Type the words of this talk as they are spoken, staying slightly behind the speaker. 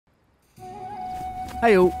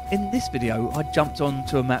Hey all, in this video I jumped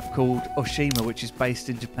onto a map called Oshima, which is based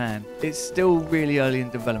in Japan. It's still really early in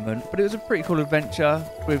development, but it was a pretty cool adventure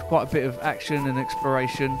with quite a bit of action and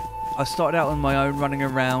exploration. I started out on my own running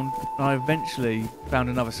around, and I eventually found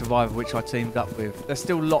another survivor which I teamed up with. There's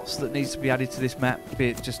still lots that needs to be added to this map, be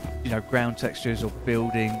it just, you know, ground textures or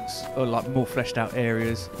buildings or like more fleshed out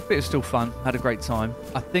areas. But it was still fun, had a great time.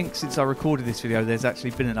 I think since I recorded this video there's actually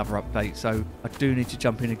been another update, so I do need to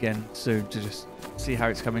jump in again soon to just see how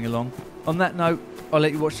it's coming along. On that note, I'll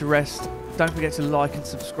let you watch the rest. Don't forget to like and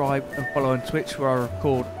subscribe and follow on Twitch, where I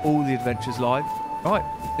record all the adventures live. Right,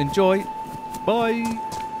 enjoy. Bye.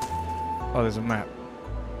 Oh, there's a map.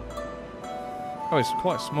 Oh, it's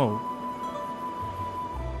quite small.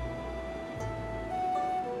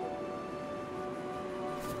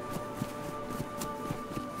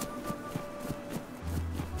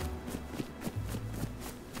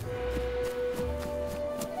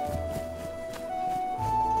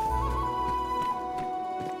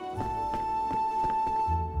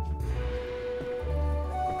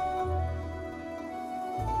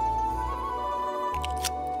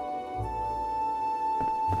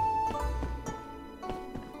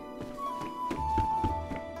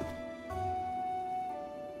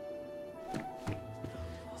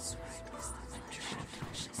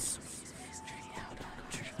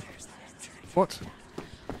 What?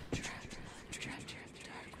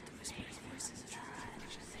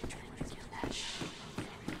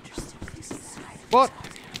 What?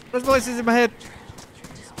 There's voices in my head.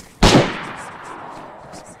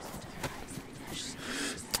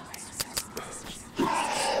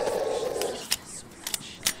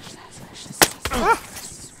 Ah!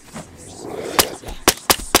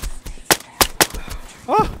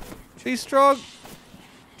 Oh, she's strong.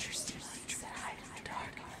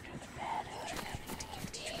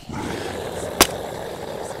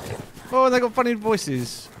 Oh, they got funny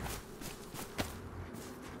voices.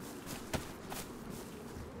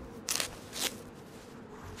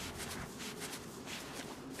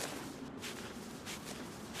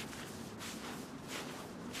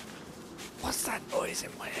 What's that noise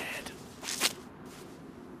in my head?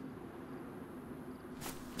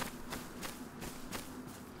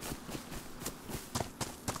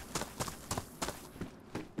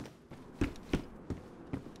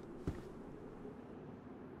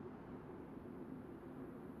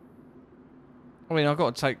 I mean, I've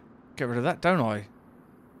got to get rid of that, don't I?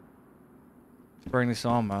 Wearing this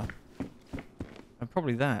armor. And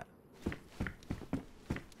probably that.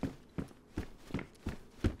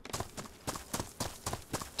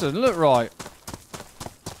 Doesn't look right.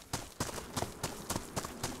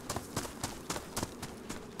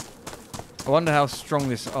 I wonder how strong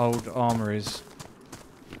this old armor is.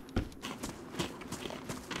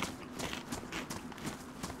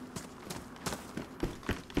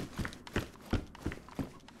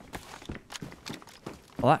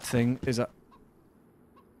 Well, that thing is a...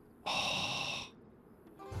 Oh.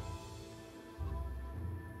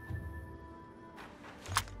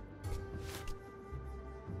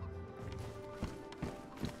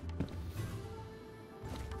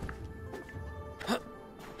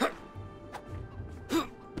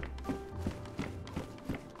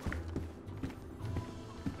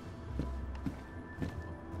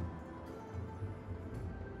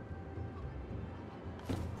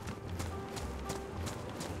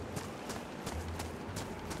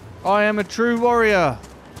 I am a true warrior. I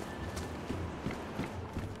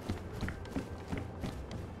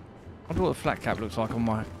wonder what the flat cap looks like on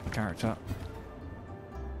my character.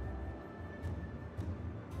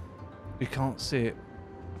 You can't see it,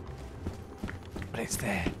 but it's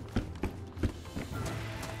there.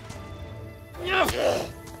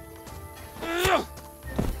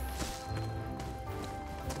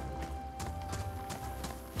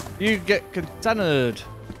 You get contaminated.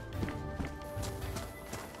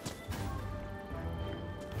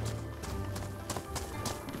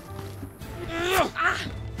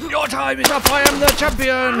 Your time is up, I am the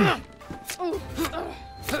champion!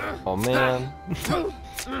 Oh man.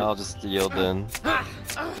 I'll just yield in.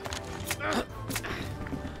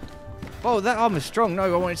 Oh, that armor's strong. No,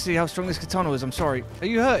 I wanted to see how strong this katana was. I'm sorry. Are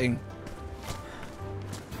you hurting?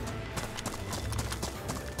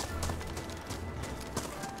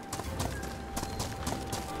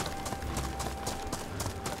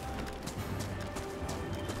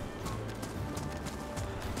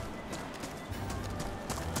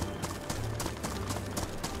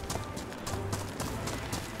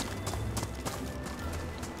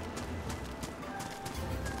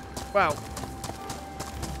 Wow.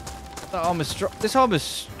 That armor's strong. This armor's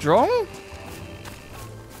strong?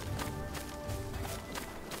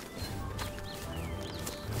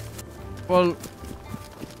 Well,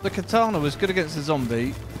 the katana was good against the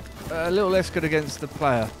zombie, a little less good against the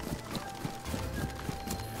player.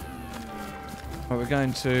 Right, we're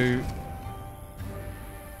going to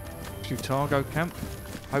Targo camp,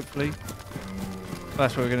 hopefully.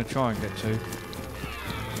 That's where we're going to try and get to.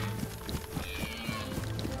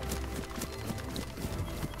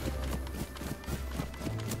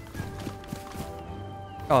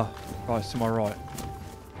 Oh, right, it's to my right.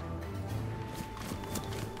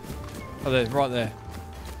 Oh, there, right there.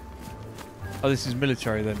 Oh, this is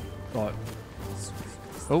military then. Right.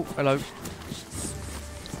 Oh, hello.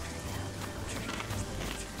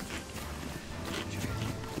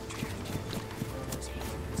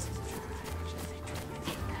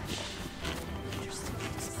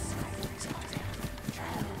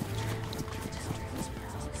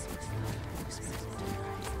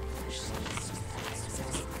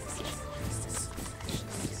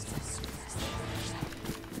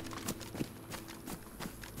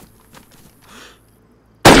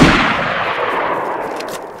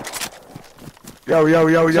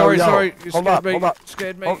 Yo. Sorry, you hold scared up, me. hold up.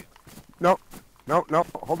 Scared me. No.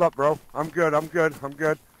 Hold up, bro. I'm good.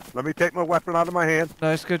 Let me take my weapon out of my hand.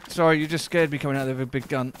 No, it's good. Sorry, you just scared me coming out there with a big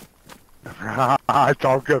gun. It's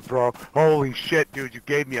all good, bro. Holy shit, dude, you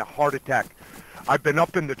gave me a heart attack. I've been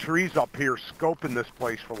up in the trees up here scoping this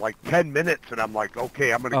place for like 10 minutes, and I'm like,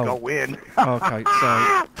 okay, I'm gonna go in. Okay,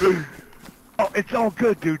 sorry. Oh, it's all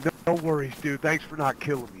good, dude. No worries, dude. Thanks for not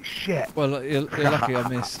killing me. Shit. Well, you're lucky I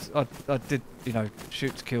missed. I did,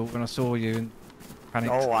 shoot to kill when I saw you and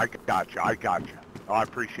panicked. Oh, I got you. Oh, I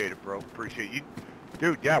appreciate it, bro. Appreciate you.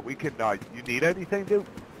 Dude, yeah, we can, you need anything, dude?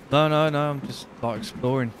 No, I'm just, like,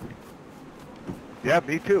 exploring. Yeah,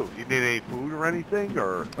 me too. You need any food or anything,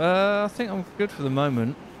 or? I think I'm good for the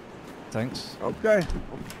moment. Thanks. Okay.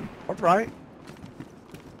 All right.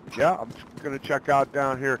 Yeah, I'm just gonna check out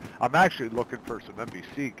down here. I'm actually looking for some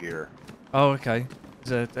NBC gear. Oh, okay.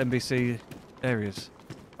 The NBC areas,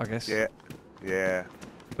 I guess. Yeah.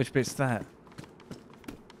 Which bit's that?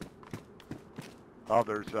 Oh,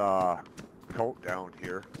 there's a coat down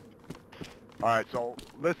here. All right, so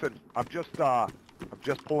listen, I'm just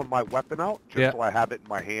pulling my weapon out just so I have it in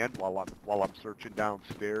my hand while I'm searching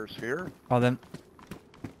downstairs here. Oh, then.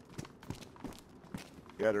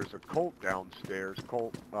 Yeah, there's a Colt downstairs,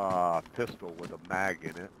 Colt pistol with a mag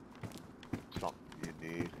in it. Something you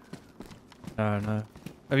need. No.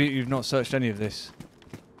 Have you've not searched any of this?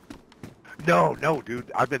 No,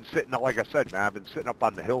 dude. I've been sitting, like I said, man, I've been sitting up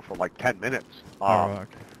on the hill for like 10 minutes. Okay.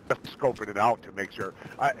 Just scoping it out to make sure.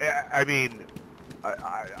 I mean,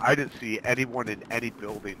 I didn't see anyone in any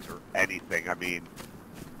buildings or anything. I mean,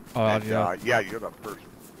 yeah, you're the first.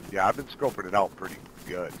 Yeah, I've been scoping it out pretty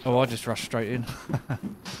good. So. Oh, I just rushed straight in.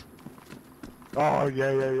 Oh,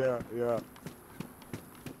 yeah.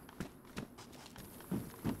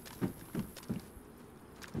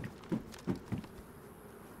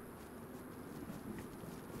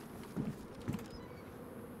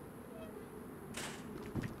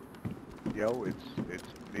 Yo, it's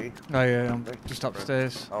me. Oh, yeah, I'm just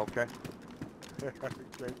upstairs. Okay. Yeah,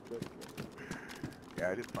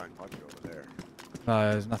 I didn't find much over there.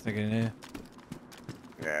 No, there's nothing in here.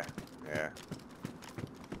 Yeah.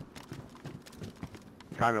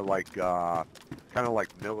 Kind of like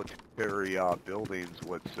military buildings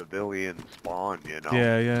with civilian spawn, you know.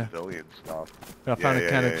 Yeah. Civilian stuff. I found a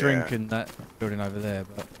can of drink in that building over there,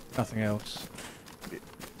 but nothing else.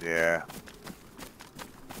 Yeah.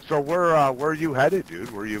 So where are you headed,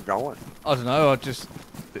 dude? Where are you going? I don't know. This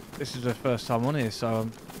is the first time on here, so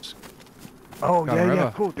I'm just Oh, going wherever.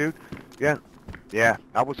 yeah, cool, dude. Yeah.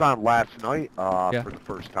 I was on last night for the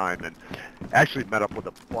first time, and actually met up with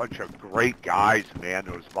a bunch of great guys, man.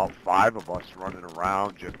 There was about 5 of us running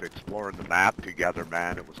around, just exploring the map together,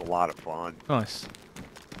 man. It was a lot of fun. Nice.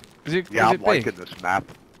 Is it I'm big? liking this map.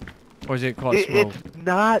 Or is it quite small? It's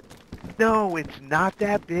not. No, it's not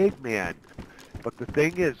that big, man. But the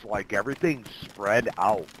thing is, like, everything's spread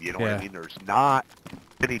out. You know what I mean? There's not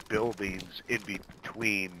many buildings in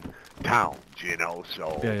between towns, you know.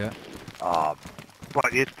 So. Yeah.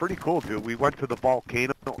 But it's pretty cool, dude. We went to the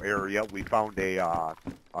volcano area. We found a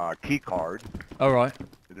key card. All right.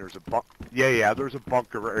 And there's there's a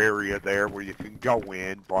bunker area there where you can go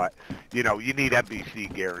in, but you know you need NBC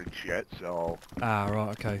gear and shit. So. Ah, right.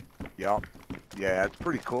 Okay. Yep. Yeah, it's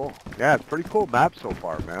pretty cool. Yeah, it's pretty cool map so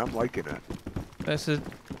far, man. I'm liking it. It's a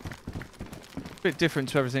bit different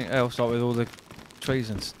to everything else, like with all the trees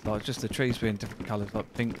and like just the trees being different colours,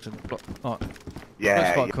 like pink and like. Yeah,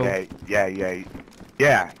 that's quite cool.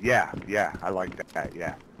 Yeah. I like that.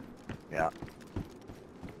 Yeah.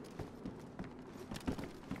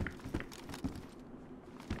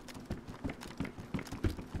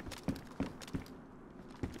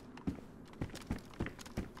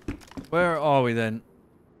 Where are we then?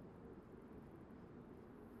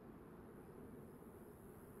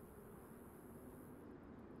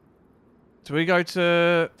 Do we go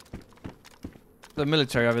to the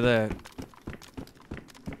military over there?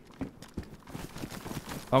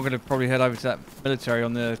 I'm going to probably head over to that military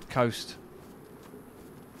on the coast.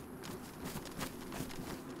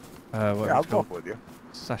 What Yeah, I'll it's go called? up with you.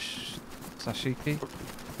 Sashiki?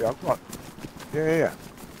 Yeah, I'll go up. Yeah.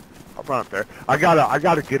 I'll run up there. I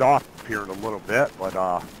gotta get off here in a little bit, but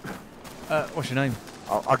What's your name?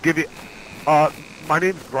 I'll give you. My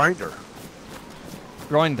name's Grinder.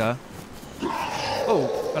 Grinder?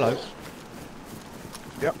 Oh, hello.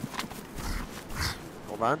 Yep.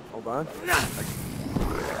 Hold on.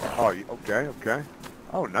 Oh, okay.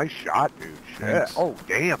 Oh, nice shot, dude. Shit. Thanks. Oh,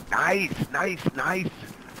 damn. Nice.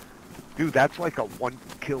 Dude, that's like a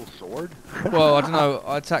one-kill sword. Well, I don't know.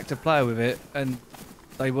 I attacked a player with it, and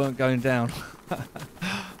they weren't going down.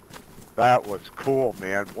 That was cool,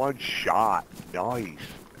 man. One shot. Nice.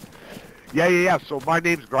 Yeah. So my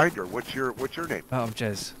name's Grinder. What's your name? Oh, I'm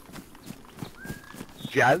Jez.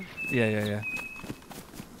 Jez? Yeah.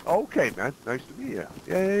 Okay, man. Nice to meet you.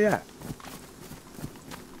 Yeah.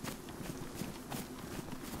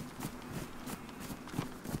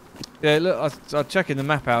 Yeah, look, I was checking the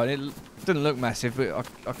map out, and it didn't look massive, but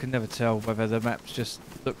I can never tell whether the maps just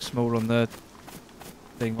look small on the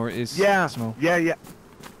thing or it is small. Yeah.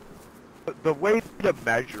 The way to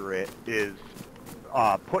measure it is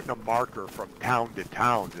putting a marker from town to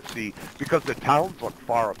town to see, because the towns look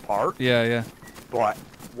far apart. Yeah. But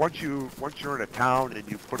once you're in a town and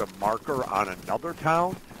you put a marker on another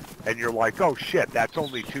town, and you're like, oh shit, that's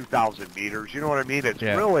only 2,000 meters. You know what I mean? It's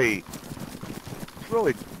really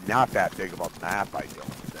not that big of a map, I don't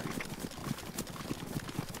think.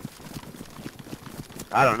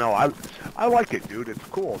 I don't know. I like it, dude. It's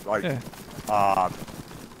cool. Like,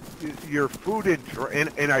 your food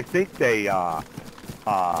and I think they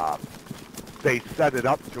set it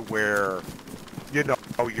up to where, you know,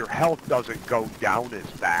 your health doesn't go down as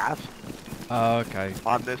fast. Oh, okay.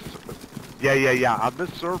 On this, yeah. On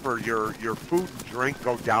this server, your food and drink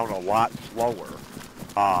go down a lot slower,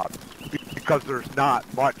 because there's not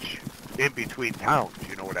much in between towns.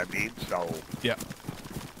 You know what I mean? So yeah,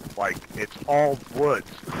 like it's all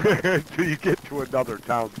woods until you get to another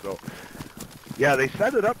town. So yeah, they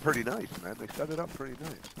set it up pretty nice, man. They set it up pretty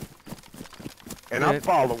nice. And I'm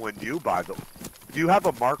following you, by the way. Do you have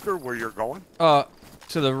a marker where you're going? To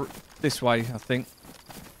this way, I think.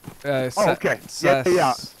 Okay.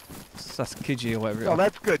 Yeah. Saskiji or whatever. No,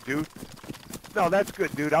 that's good, dude.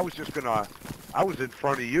 I was in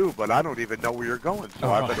front of you, but I don't even know where you're going,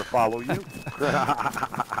 so I better follow you.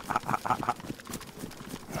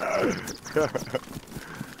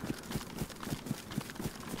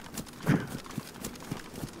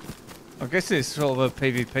 I guess it's sort of a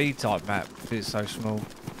PvP type map. It's so small.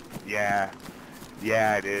 Yeah,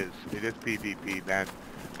 it is. It is PvP, man.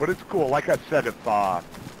 But it's cool. Like I said, if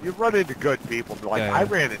you run into good people, like I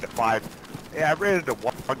ran into I ran into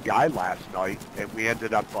one guy last night, and we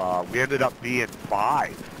ended up being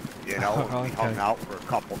 5. You know, and we hung out for a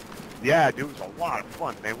couple. Yeah, dude, it was a lot of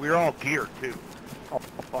fun, man. We were all geared too, all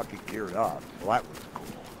fucking geared up. So that was cool.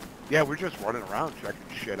 Yeah, we're just running around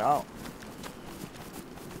checking shit out.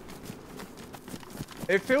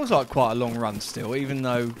 It feels like quite a long run still, even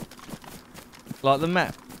though, like, the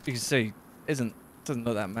map you can see doesn't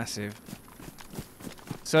look that massive.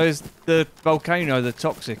 So is the volcano the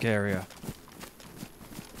toxic area?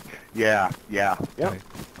 Yeah. Okay.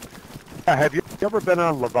 Have you ever been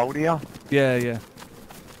on Livonia? Yeah.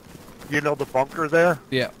 You know the bunker there?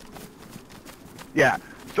 Yeah. Yeah.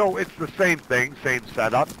 So it's the same thing, same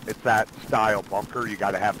setup. It's that style bunker. You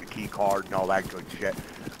got to have the key card and all that good shit.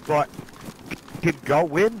 But you can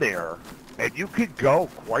go in there, and you could go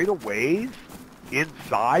quite a ways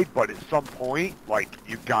inside, but at some point, like,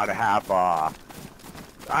 you got to have,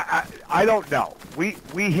 I don't know. We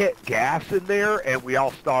hit gas in there, and we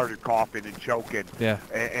all started coughing and choking. Yeah.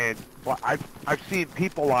 And but I've seen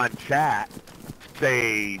people on chat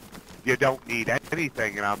say you don't need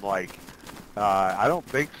anything, and I'm like, I don't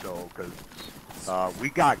think so, because we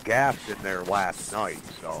got gassed in there last night,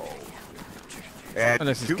 so. And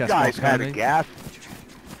 2 guys had a gas.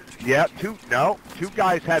 Yeah, two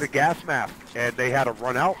guys had a gas mask, and they had to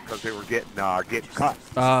run out because they were getting cut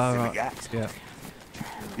in the gas. Yeah.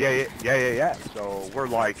 So we're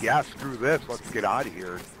like, yeah, screw this, let's get out of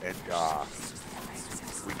here, and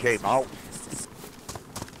we came out.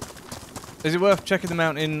 Is it worth checking the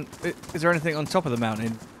mountain? Is there anything on top of the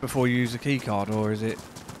mountain before you use a key card, or is it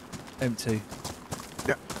empty?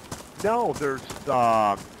 No, there's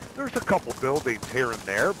There's a couple buildings here and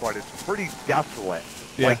there, but it's pretty desolate.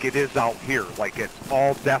 Yeah. Like it is out here. Like it's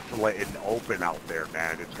all desolate and open out there,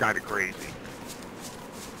 man. It's kind of crazy.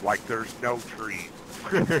 Like there's no trees.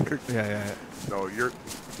 Yeah. So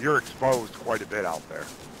you're exposed quite a bit out there.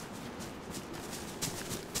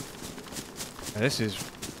 This is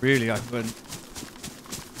really open.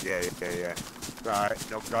 Yeah. All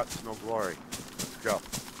right, no guts, no glory. Let's go.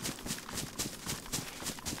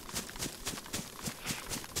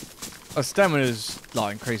 Our stamina's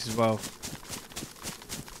like increased as well.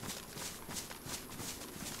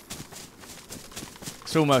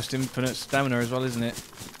 It's almost infinite stamina as well, isn't it?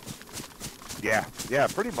 Yeah,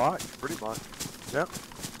 pretty much. Yep.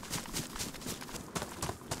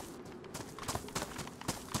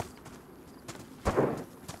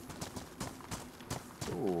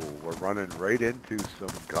 Ooh, we're running right into some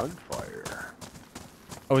gunfire.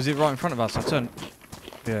 Oh, is it right in front of us? I turned.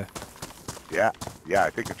 Yeah. Yeah, I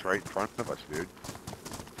think it's right in front of us, dude.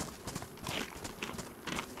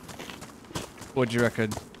 What do you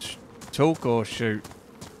reckon? Talk or shoot?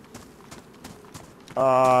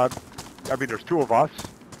 I mean, there's two of us,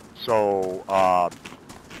 so as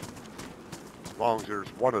long as there's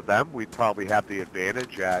one of them, we'd probably have the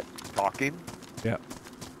advantage at talking. Yeah.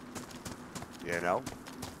 You know?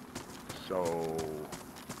 So,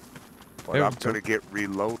 but Yeah, I'm going to get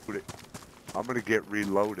reloaded. I'm going to get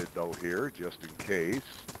reloaded, though, here, just in case.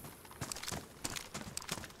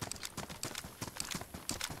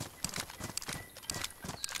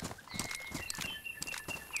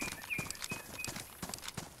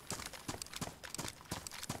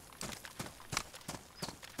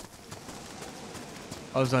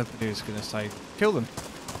 I was hoping he was going to say, kill them.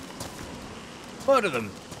 Murder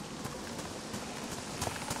them.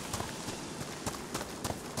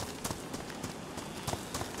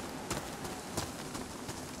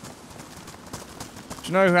 Do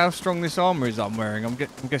you know how strong this armor is I'm wearing? I'm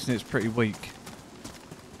guessing it's pretty weak.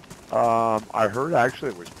 I heard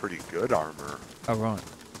actually it was pretty good armor. Oh, right.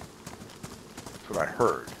 That's what I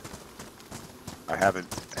heard. I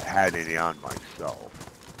haven't had any on myself.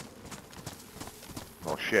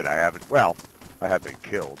 Well, shit, I haven't. Well, I have been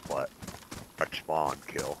killed, but a spawn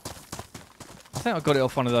kill. I think I got it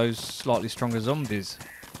off one of those slightly stronger zombies.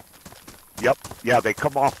 Yep. Yeah, they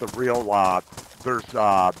come off the real. There's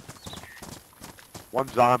one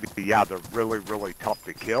zombie. Yeah, they're really, really tough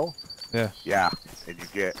to kill. Yeah. Yeah, and you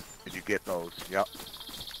get those. Yep.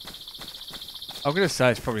 I'm gonna say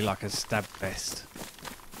it's probably like a stab fest.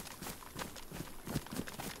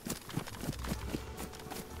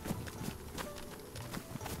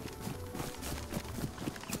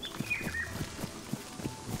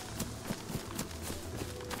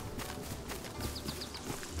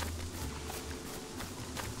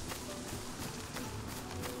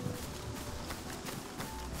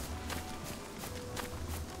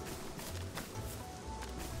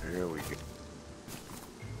 Here we go.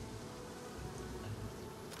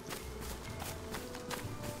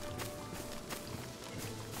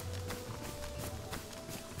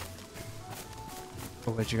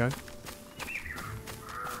 Oh, where'd you go?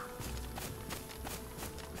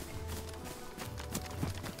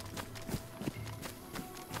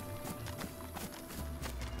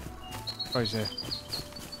 Oh, he's there.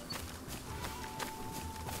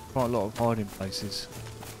 Quite a lot of hiding places.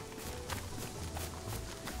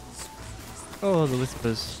 Oh, the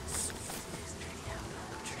whispers.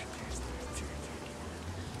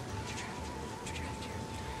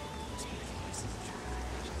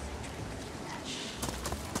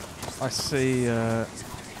 I see, oh,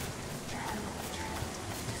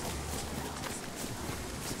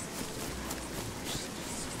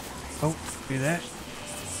 you there?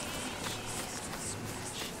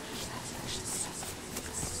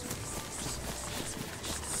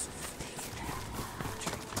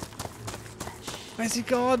 Where's he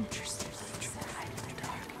gone?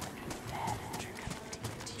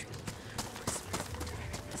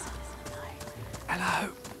 Hello.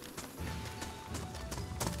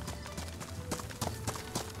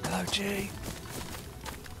 Hello, G.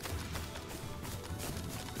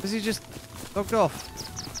 Has he just logged off?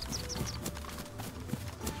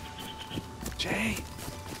 G.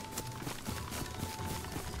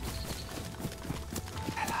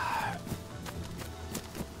 Hello.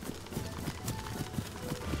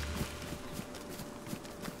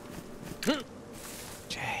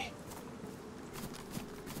 G.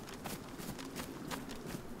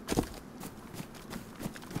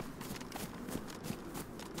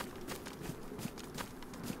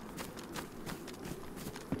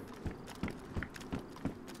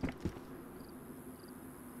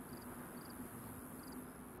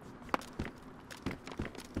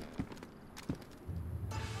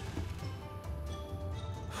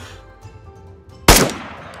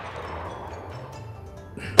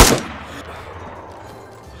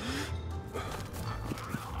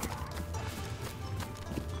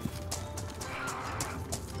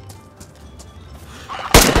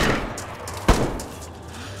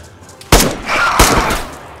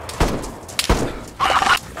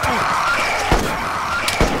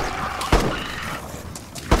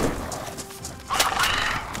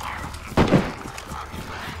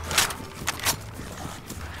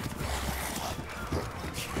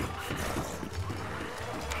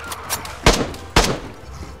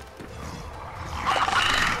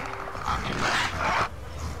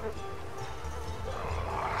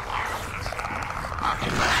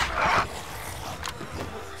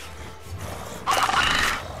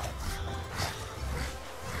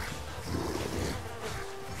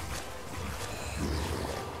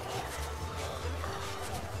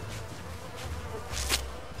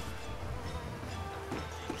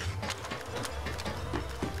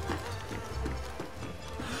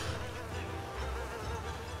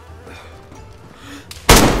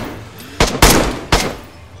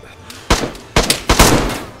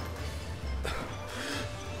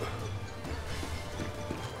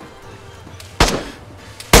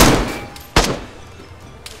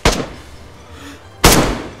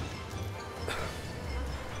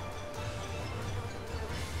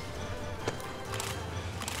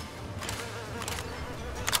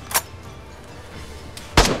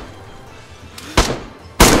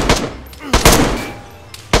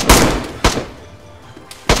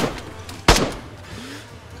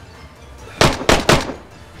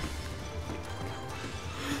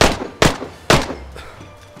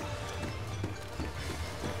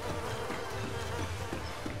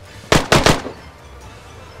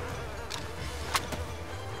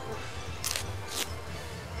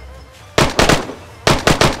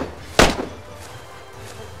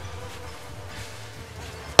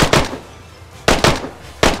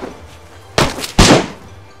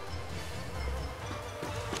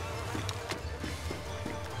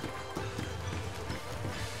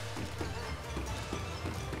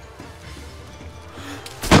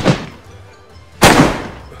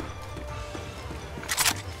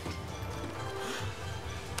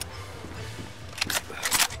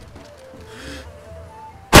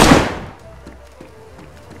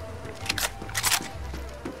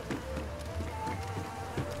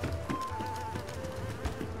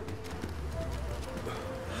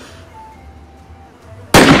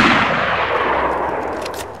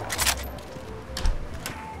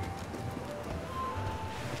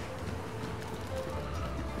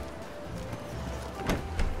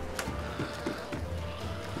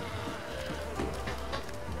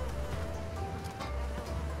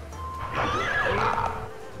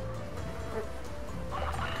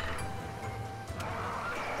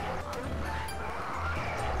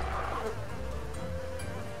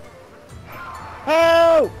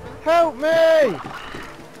 Help me!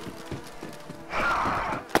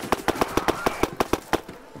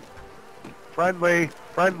 Friendly.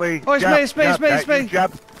 Oh, it's me, it's me.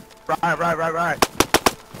 Jeb. Right.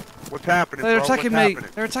 What's happening, They're bro? attacking What's me.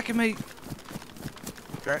 happening? They're attacking me.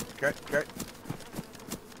 Okay.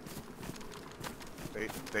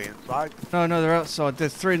 Stay inside. No, they're outside.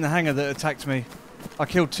 There's 3 in the hangar that attacked me. I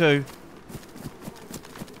killed 2.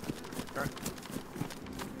 Okay.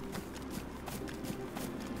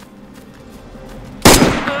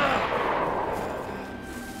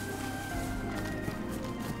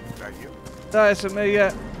 Is that you? No, it's at me,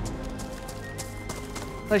 yeah.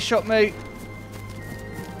 They shot me.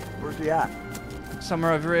 Where's he at?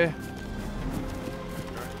 Somewhere over here.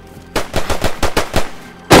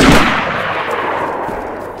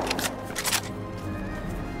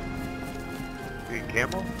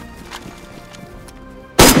 Camo?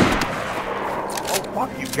 Oh, fuck,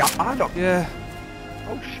 you got him. Yeah.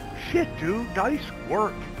 Oh, shit, dude. Nice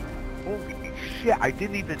work. Holy shit, I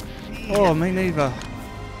didn't even see Oh, it. me neither.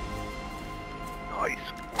 Nice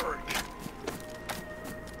work.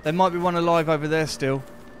 There might be one alive over there still.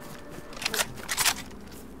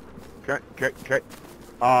 Okay.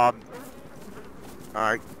 Alright.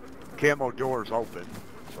 Camo door's open,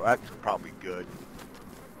 so that's probably good.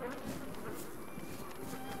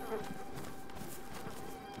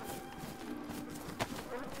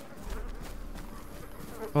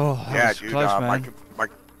 Oh, that Yeah, was dude, close, man.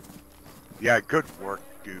 Yeah, good work,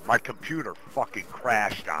 dude. My computer fucking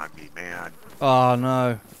crashed on me, man. Oh,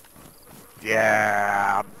 no.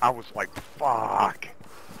 Yeah, I was like, fuck.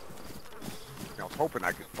 I was hoping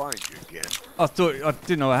I could find you again. I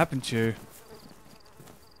didn't know what happened to you.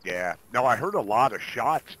 Yeah. No, I heard a lot of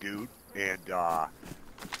shots, dude, and I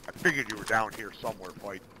figured you were down here somewhere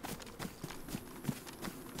fighting.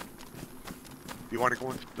 You want to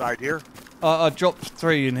go inside here? I dropped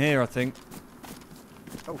 3 in here, I think.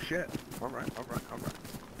 Oh, shit. All right.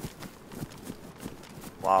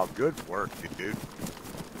 Wow, good work, dude.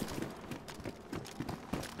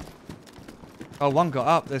 Oh, one got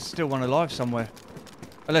up. There's still one alive somewhere.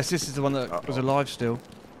 Unless this is the one that was alive still.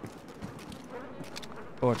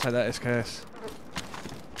 Oh, I'll take that SKS.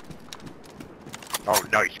 Oh,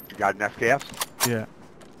 nice. You got an FKS? Yeah.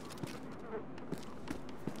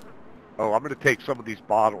 Oh, I'm going to take some of these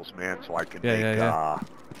bottles, man, so I can make,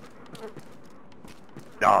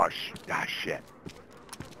 shit.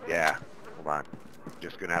 Yeah, hold on.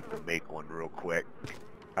 Just going to have to make one real quick.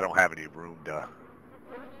 I don't have any room to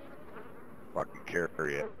fucking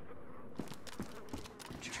carry it.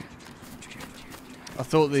 I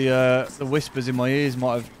thought the whispers in my ears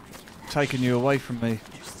might have taken you away from me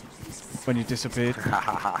when you disappeared.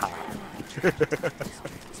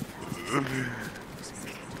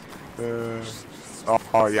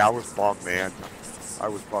 Oh, yeah, I was bummed, man. I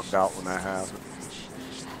was bummed out when that happened.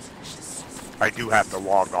 I do have to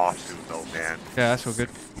log off soon, though, man. Yeah, that's all good.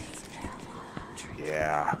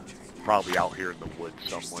 Yeah, probably out here in the woods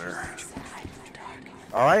somewhere.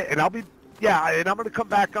 All right, and I'm gonna come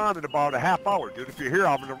back on in about a half hour, dude. If you're here,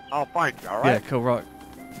 I'll find you. All right. Yeah, cool. Right.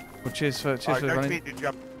 Well, cheers for All right, nice running. meeting you,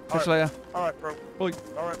 Jeff. Catch you later. All right, bro. Bye.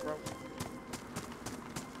 All right, bro.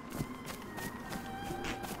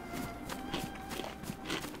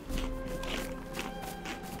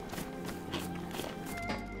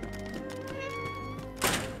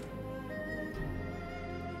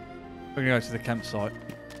 We're gonna go to the campsite.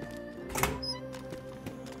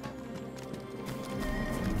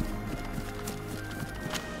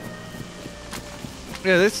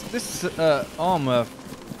 Yeah, this armor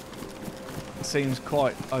seems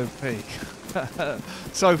quite OP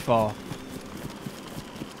so far.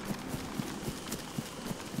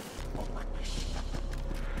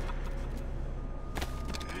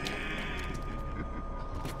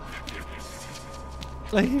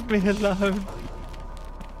 Leave me alone.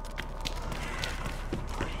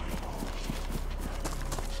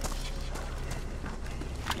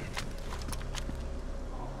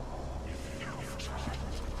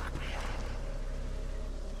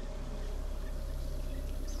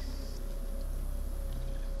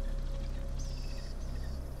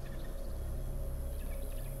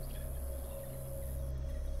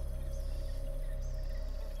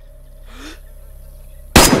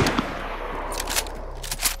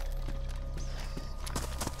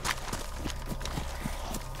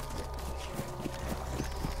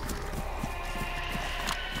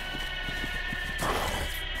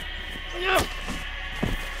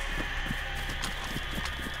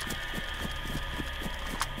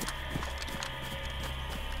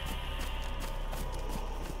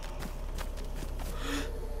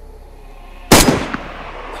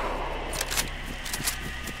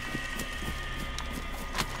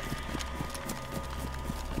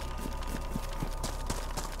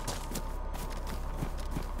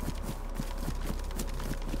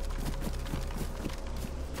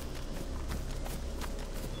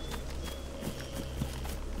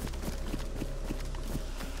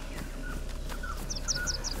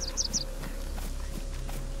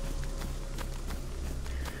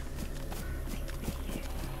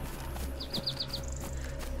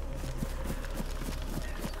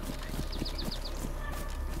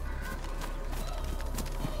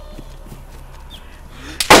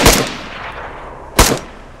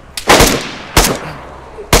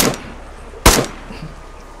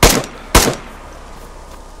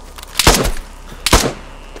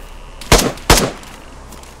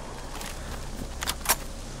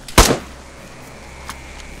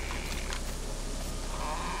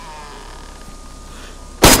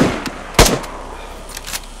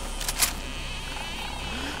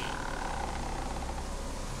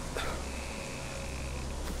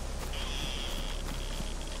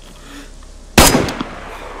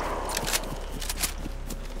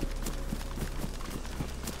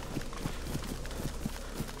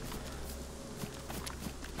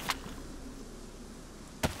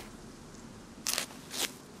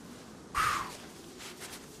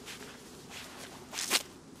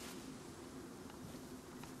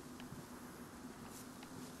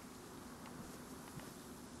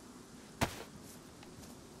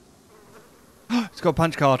 It's got a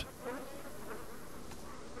punch card.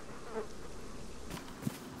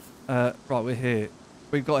 Right, we're here.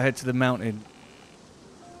 We've got to head to the mountain.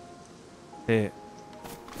 Here.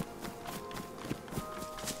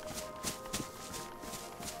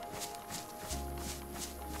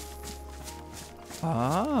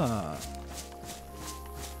 Ah.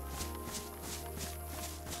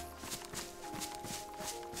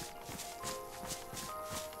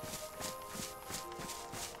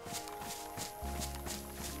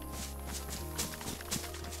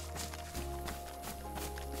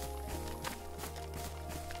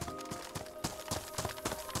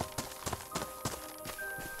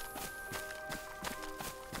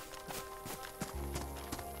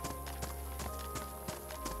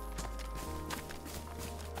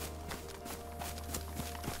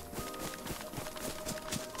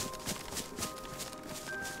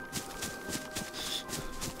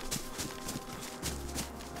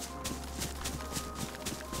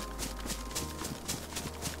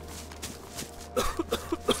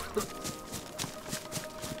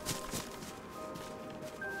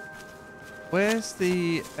 Where's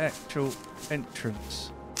the actual entrance?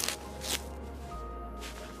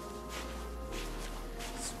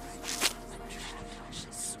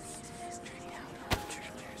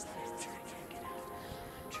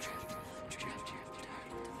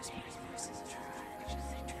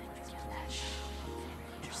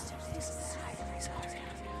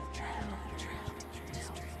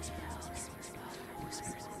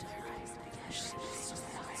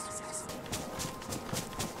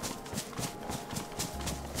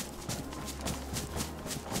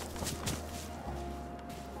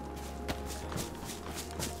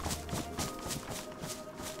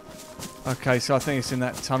 Okay, so I think it's in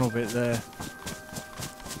that tunnel bit there.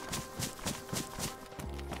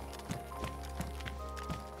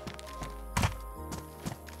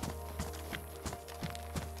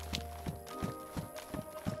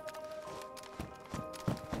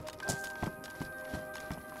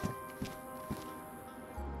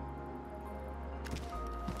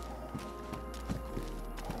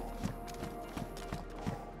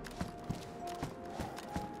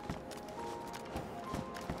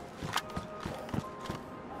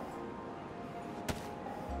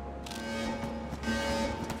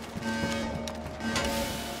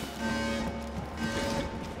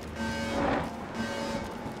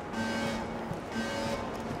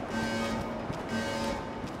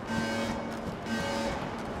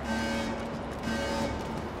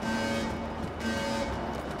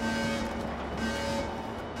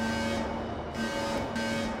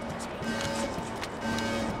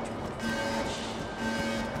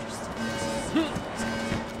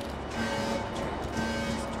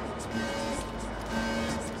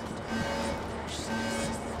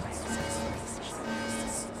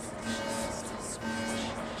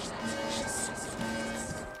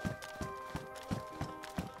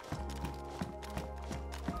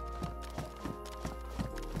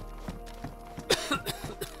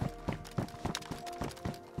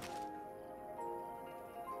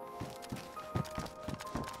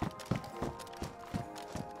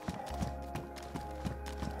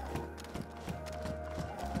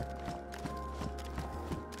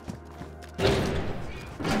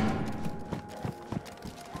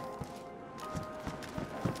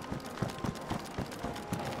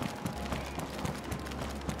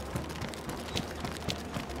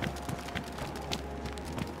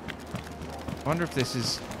 I wonder if this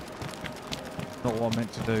is not what I'm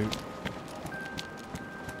meant to do.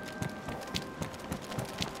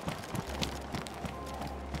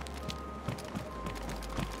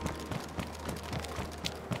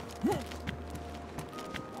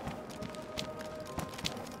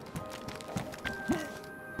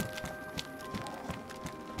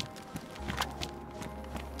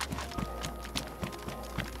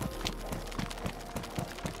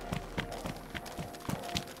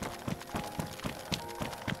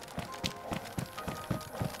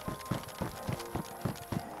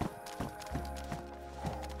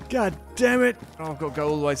 God damn it! Oh, I've got to go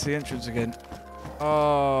all the way to the entrance again.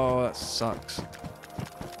 Oh, that sucks.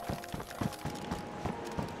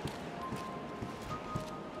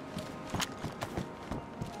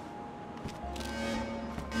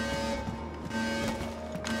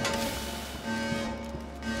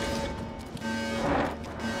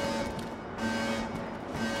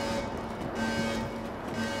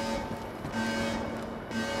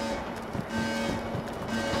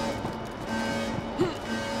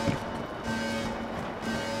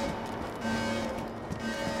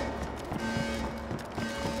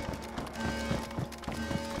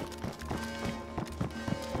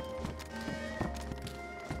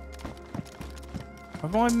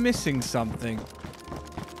 Am I missing something?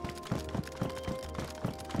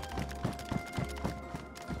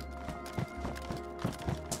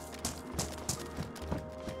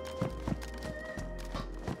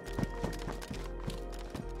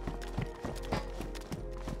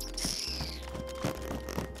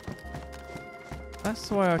 That's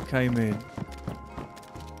the way I came in.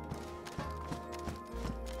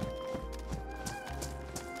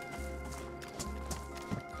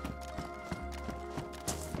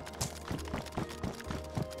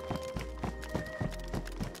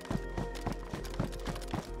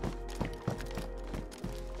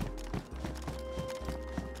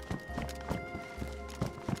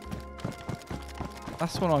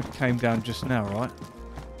 That's when I came down just now, right?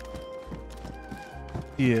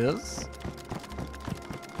 Yes.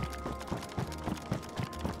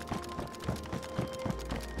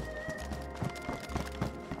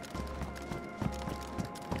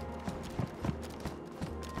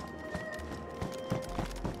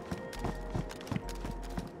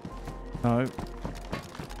 No.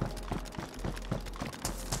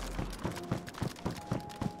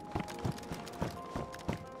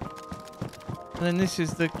 And then this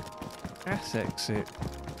is the gas exit.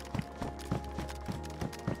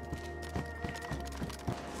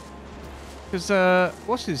 Because,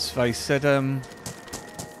 what's his face said,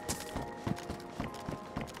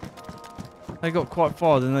 they got quite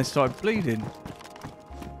far, then they started bleeding.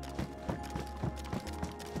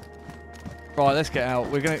 Right, let's get out.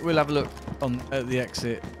 We'll have a look at the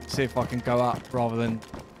exit, see if I can go up rather than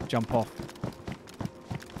jump off.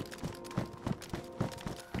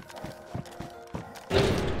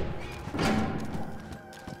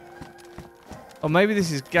 Or maybe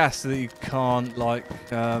this is gas so that you can't, like,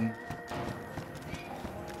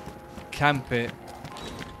 camp it.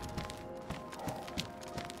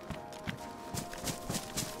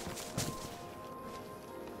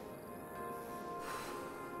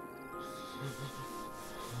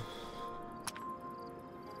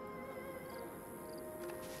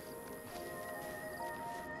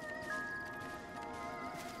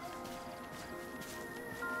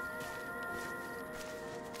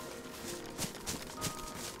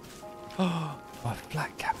 Oh, my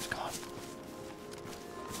flat cap's gone.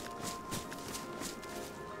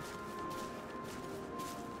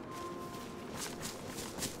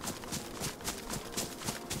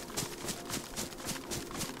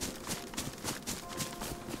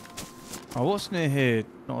 Oh, what's near here?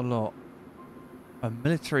 Not a lot. A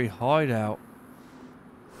military hideout.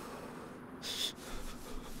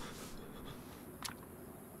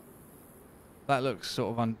 That looks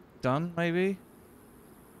sort of undone, maybe?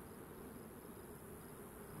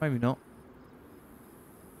 Maybe not.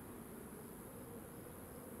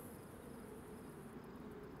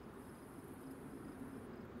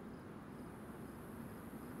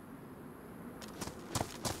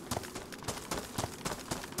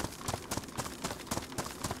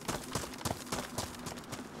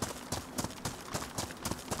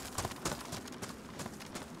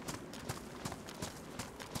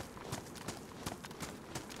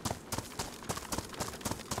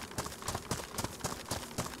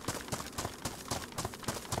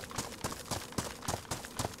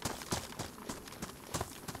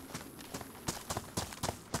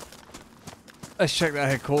 Let's check that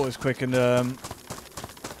headquarters quick and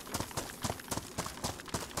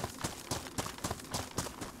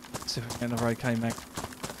see if we can get another AK mag.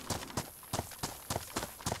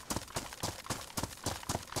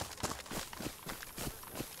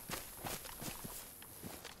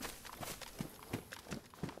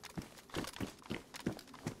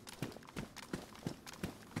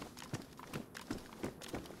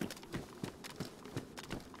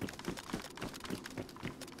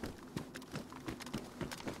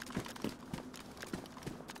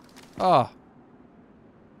 Ah.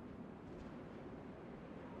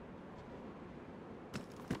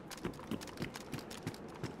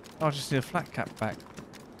 I just need a flat cap back.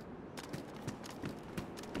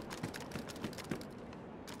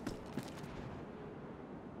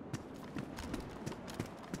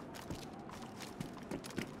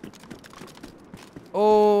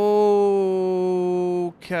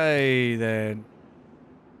 Okay then.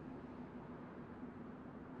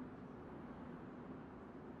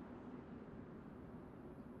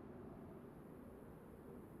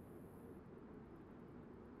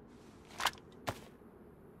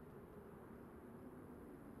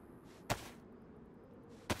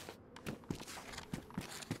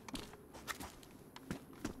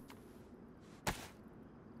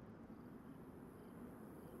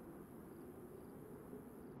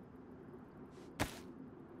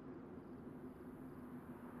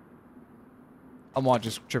 I might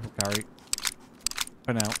just triple carry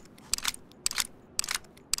for now.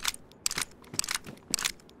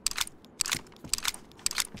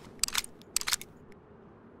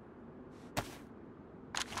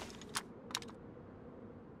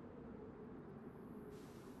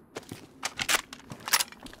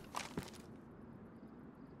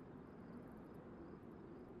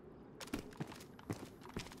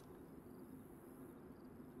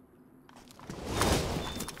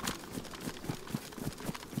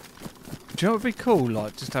 Do you know what would be cool?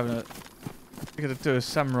 Like just having a, we're gonna do a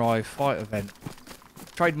samurai fight event.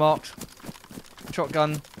 Trademarked.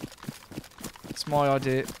 Shotgun. It's my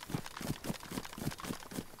idea.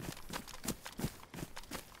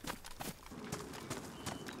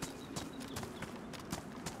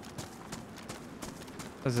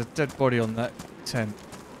 There's a dead body on that tent.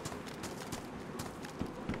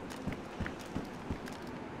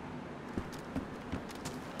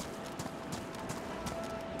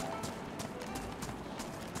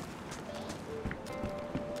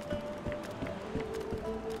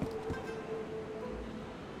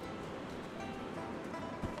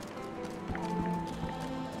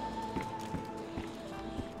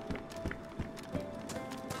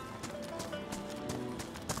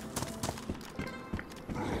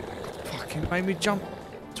 Fucking made me jump.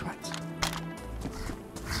 Twat.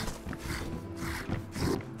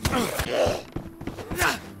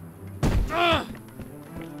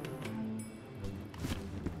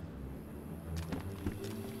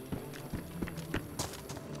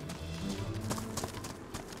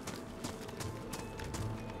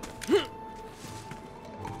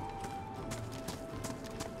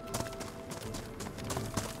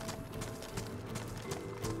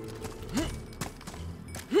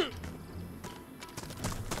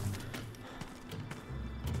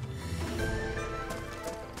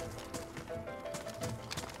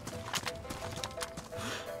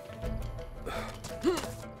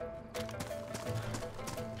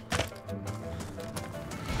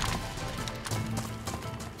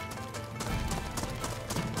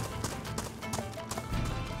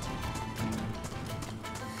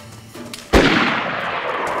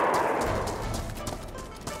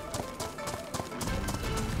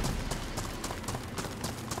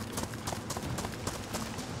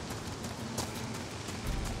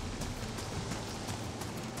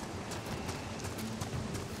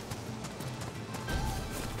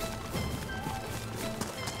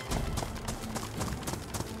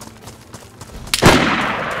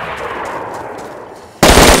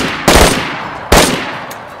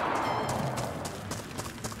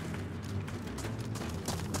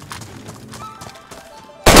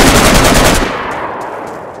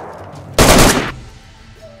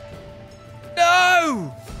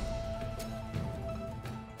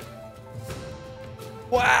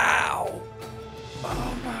 Wow!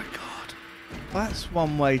 Oh my god. That's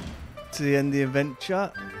one way to the end of the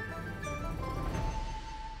adventure.